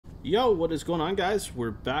Yo, what is going on, guys?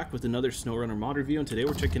 We're back with another SnowRunner mod review, and today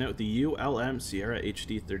we're checking out the ULM Sierra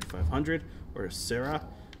HD 3500, or Serra.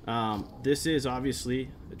 This is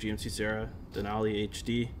obviously a GMC Sierra Denali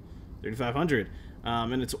HD 3500,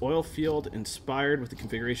 and it's oil field inspired with the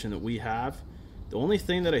configuration that we have. The only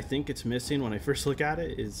thing that I think it's missing when I first look at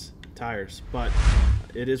it is tires, but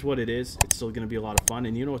it is what it is. It's still going to be a lot of fun,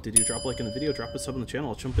 and you know what to do. Drop a like in the video, drop a sub on the channel.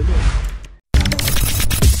 Let's jump into it.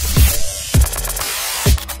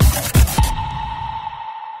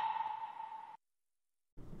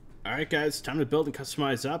 Alright guys, time to build and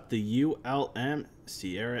customize up the ULM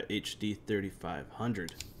Sierra HD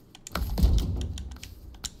 3500.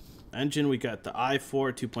 Engine, we got the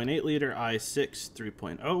i4 2.8 liter, i6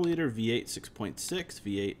 3.0 liter, V8 6.6,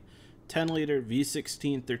 V8 10 liter,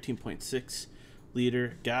 V16 13.6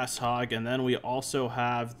 liter gas hog, and then we also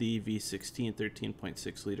have the V16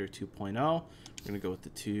 13.6 liter 2.0. We're going to go with the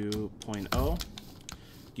 2.0.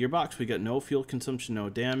 Gearbox, we got no fuel consumption, no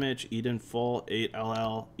damage, Eden full,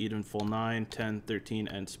 8LL, Eden full 9, 10, 13,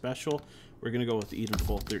 and special. We're going to go with the Eden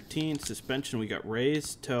full 13. Suspension, we got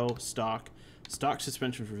raised, toe, stock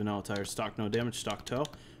suspension for vanilla tires, stock no damage, stock toe.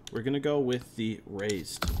 We're going to go with the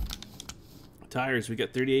raised. Tires, we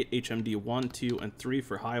got 38 HMD 1, 2, and 3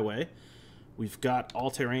 for highway. We've got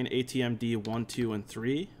all-terrain ATMD 1, 2, and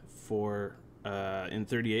 3 for in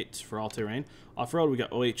 38s for all-terrain. Off-road, we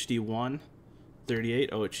got OHD 1,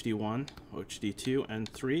 38 OHD 1, OHD 2, and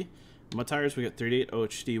 3. Mud tires, we got 38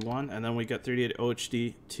 OHD 1, and then we got 38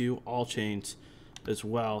 OHD 2 all chains as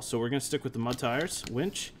well. So we're going to stick with the mud tires.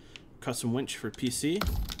 Winch, custom winch for PC.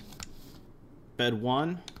 Bed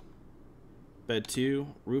 1, bed 2,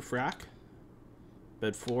 roof rack.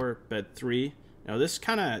 Bed 4, bed 3. Now this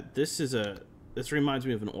reminds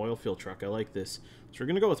me of an oil field truck. I like this. So we're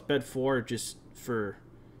going to go with bed 4 just for,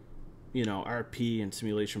 you know, RP and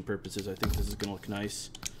simulation purposes. I think this is gonna look nice.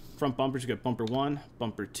 Front bumpers, we got bumper 1,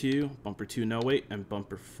 bumper 2 no weight, and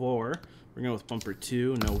bumper 4. We're going with bumper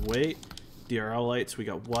 2 no weight. DRL lights, we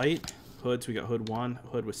got white. Hoods, we got hood 1,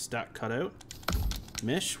 hood with stack cutout.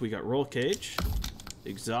 Mish, we got roll cage.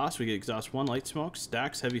 Exhaust, we get exhaust 1, light smoke.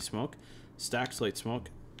 Stacks, heavy smoke. Stacks, light smoke.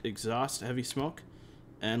 Exhaust, heavy smoke,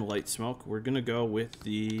 and light smoke. We're gonna go with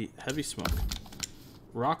the heavy smoke.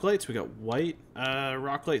 Rock lights, we got white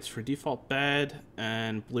rock lights for default bed,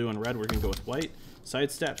 and blue and red, we're going to go with white.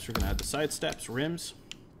 Side steps, we're going to add the side steps. Rims,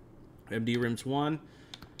 MD rims 1,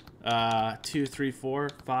 2, 3, 4,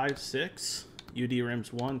 5, 6. UD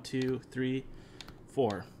rims 1, 2, 3,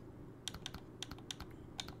 4.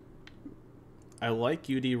 I like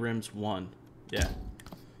UD rims 1. Yeah.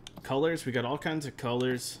 Colors, we got all kinds of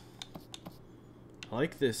colors. I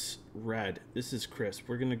like this red. This is crisp.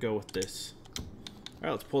 We're going to go with this.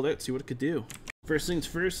 Alright, let's pull it out, see what it could do. First things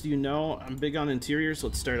first, you know I'm big on interiors.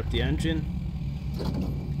 Let's start up the engine.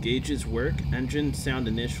 Gauges work. Engine sound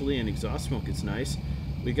initially, and exhaust smoke is nice.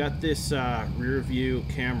 We got this rear view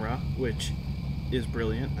camera, which is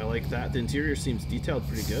brilliant. I like that. The interior seems detailed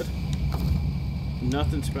pretty good.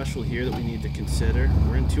 Nothing special here that we need to consider.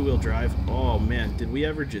 We're in 2-wheel drive. Oh man, did we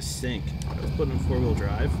ever just sink? I was putting in 4-wheel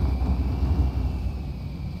drive.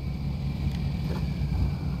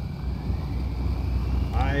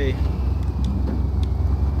 I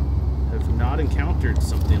have not encountered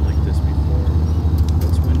something like this before.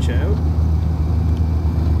 Let's winch out.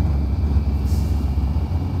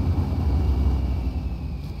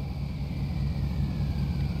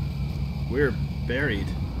 We're buried.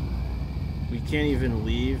 We can't even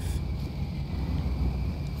leave.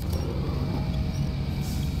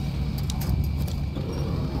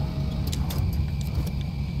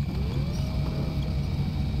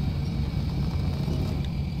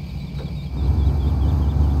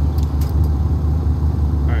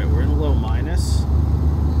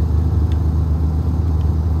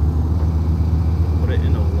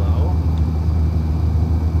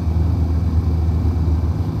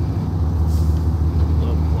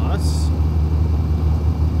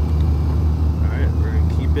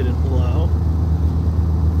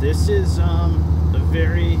 This is a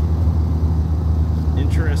very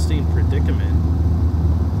interesting predicament.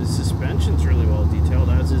 The suspension's really well detailed,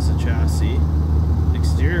 as is the chassis. The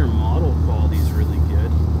exterior model quality is really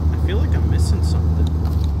good. I feel like I'm missing something.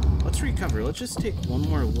 Let's recover. Let's just take one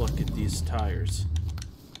more look at these tires.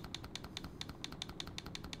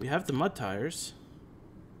 We have the mud tires.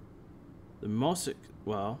 The most,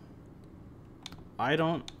 well, I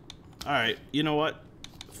don't. Alright, you know what?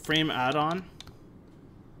 Frame add-on.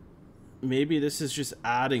 Maybe this is just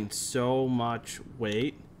adding so much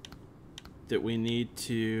weight that we need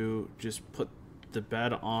to just put the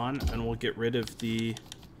bed on, and we'll get rid of the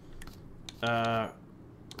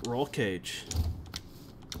roll cage.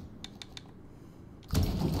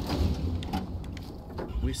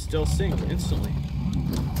 we still sink instantly.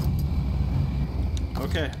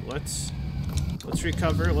 Okay, let's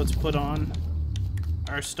recover. Let's put on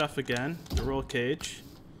our stuff again, the roll cage.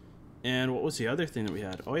 And what was the other thing that we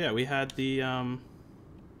had? Oh yeah, we had the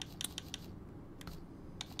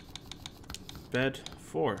bed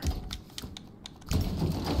 4.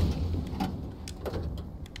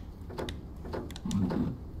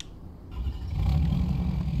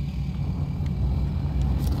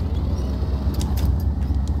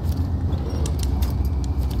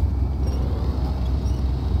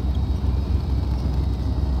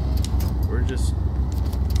 We're just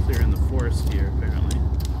clearing the forest here, apparently.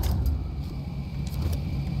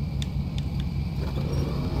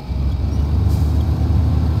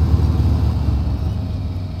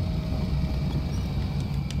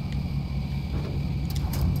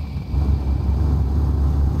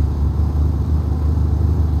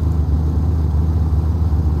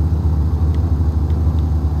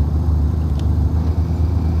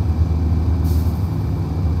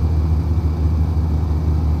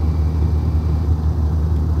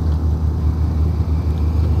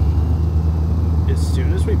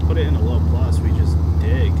 Put it in a low plus, we just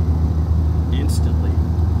dig instantly.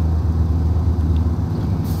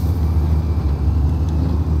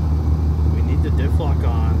 We need the diff lock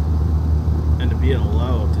on and to be in a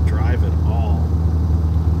low to drive at all.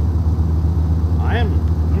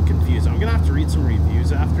 I'm confused. I'm gonna have to read some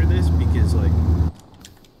reviews after this because like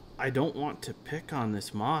I don't want to pick on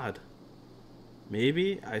this mod.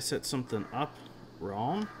 Maybe I set something up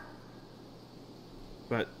wrong,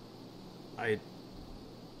 but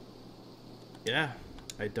yeah,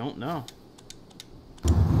 I don't know.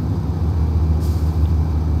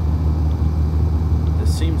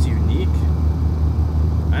 This seems unique.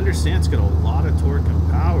 I understand it's got a lot of torque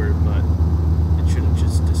and power, but it shouldn't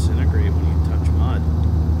just disintegrate when you touch mud.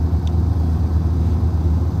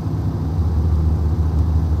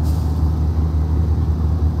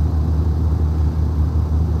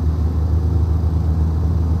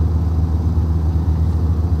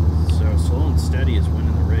 So slow and steady is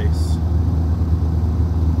winning the race.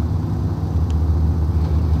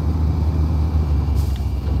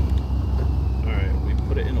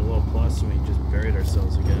 And we just buried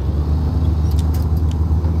ourselves again.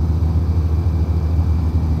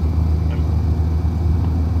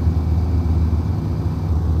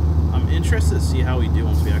 I'm interested to see how we do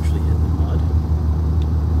once we actually hit the mud.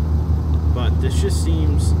 But this just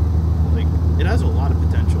seems like it has a lot of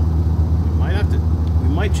potential. We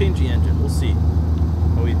might change the engine. We'll see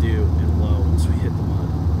how we do in low once we hit the mud.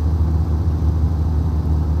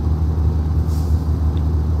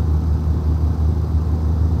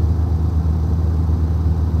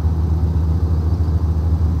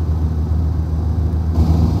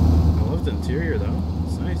 Interior though,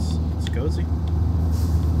 it's nice, it's cozy.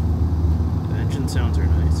 The engine sounds are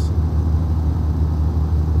nice.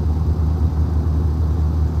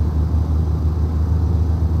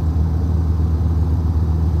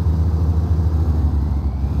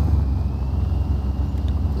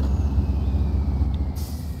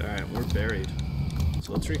 Alright, we're buried.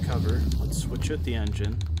 So let's recover. Let's switch out the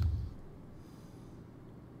engine.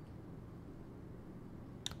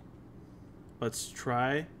 Let's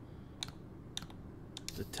try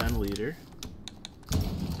the 10 liter.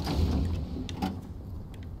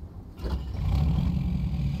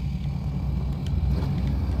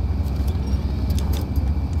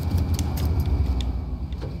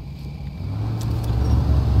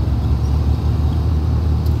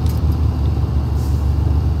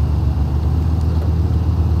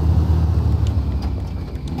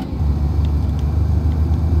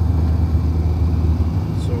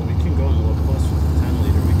 So we can go in low plus with the 10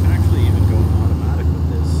 liter. We can actually even go in automatic with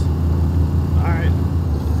this.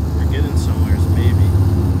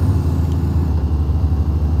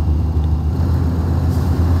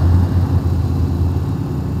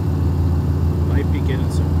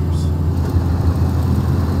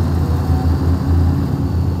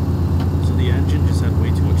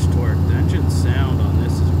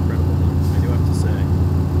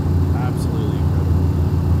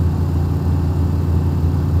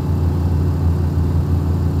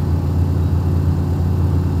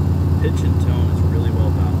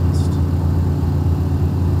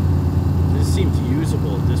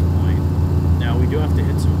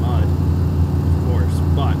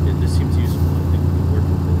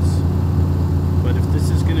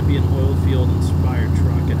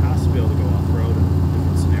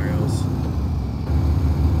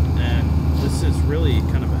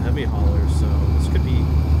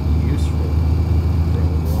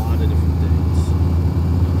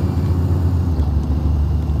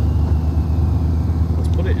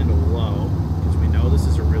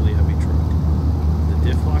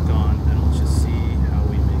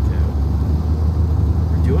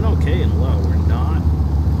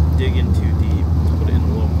 dig in too deep. Let's put it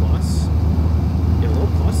in low plus. Yeah, low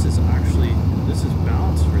plus is actually, this is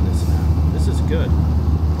balanced for this now. This is good.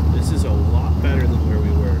 This is a lot better than where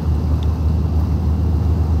we were.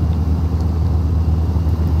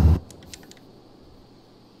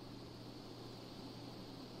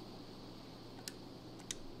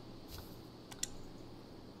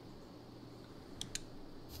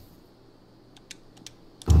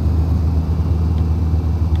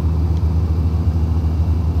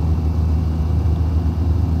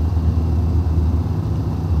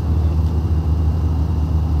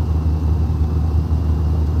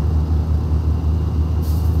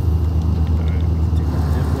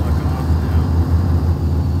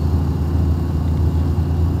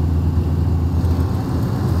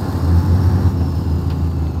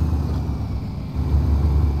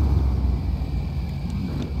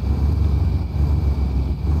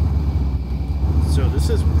 This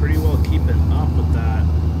is pretty well keeping up with that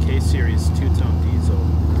K-Series two-tone diesel,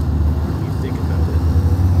 when you think about it.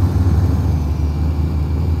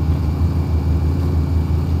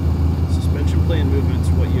 Suspension plane movement's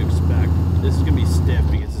what you expect. This is going to be stiff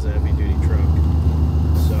because it's a heavy-duty truck.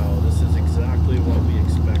 So this is exactly what we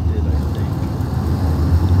expected, I think.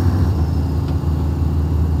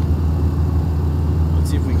 Let's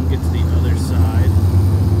see if we can get to the other side.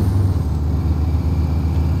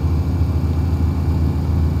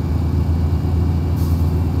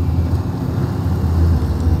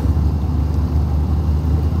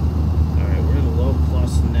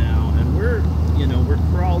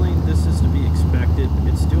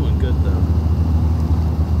 It's doing good though.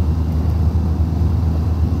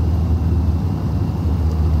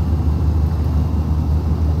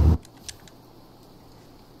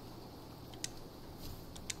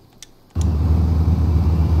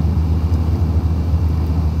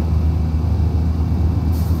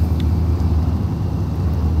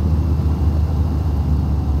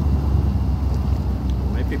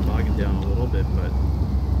 Might be bogging down a little bit, but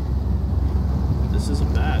this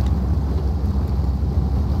isn't bad.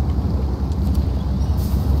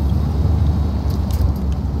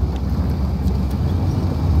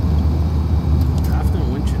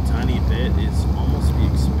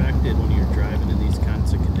 When you're driving in these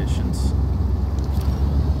kinds of conditions,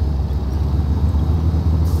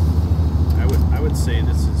 I would say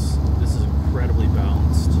this is incredibly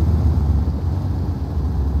balanced.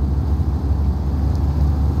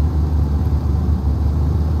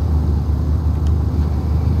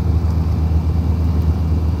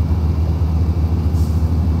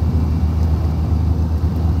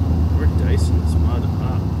 We're dicing this mud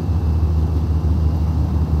up.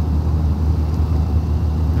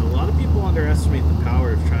 Underestimate the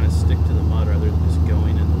power of trying to stick to the mud rather than just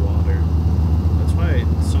going in the water. That's why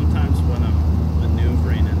sometimes when I'm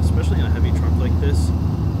maneuvering, and especially in a heavy truck like this,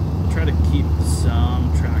 I'll try to keep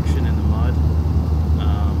some traction in the mud.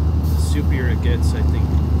 The soupier it gets, I think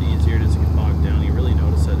the easier it is to get bogged down. You really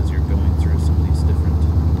notice that as you're going through some of these different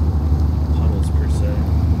puddles per se.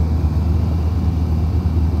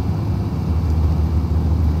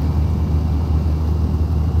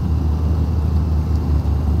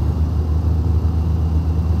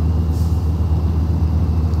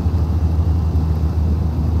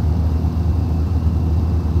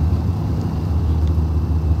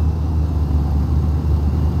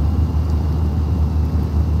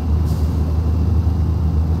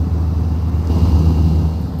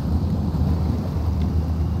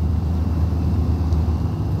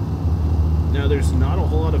 There's not a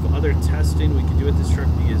whole lot of other testing we can do with this truck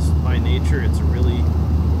because by nature it's a really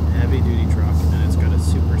heavy duty truck and it's got a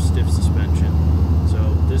super stiff suspension.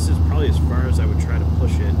 So this is probably as far as I would try to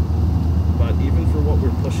push it. But even for what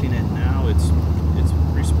we're pushing it now, it's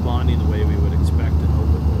responding the way we would expect and hope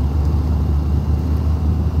it would.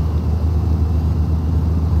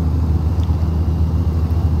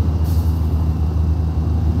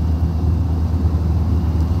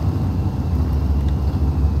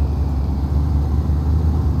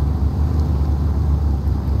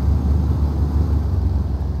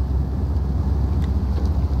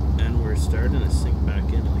 Starting to sink back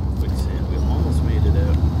in like quicksand. We almost made it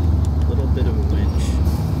out. A little bit of a winch,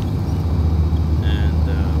 and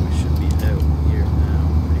we should be out here now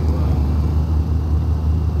pretty well.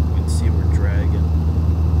 You can see we're dragging.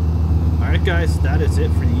 Alright guys, that is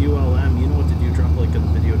it for the ULM. You know what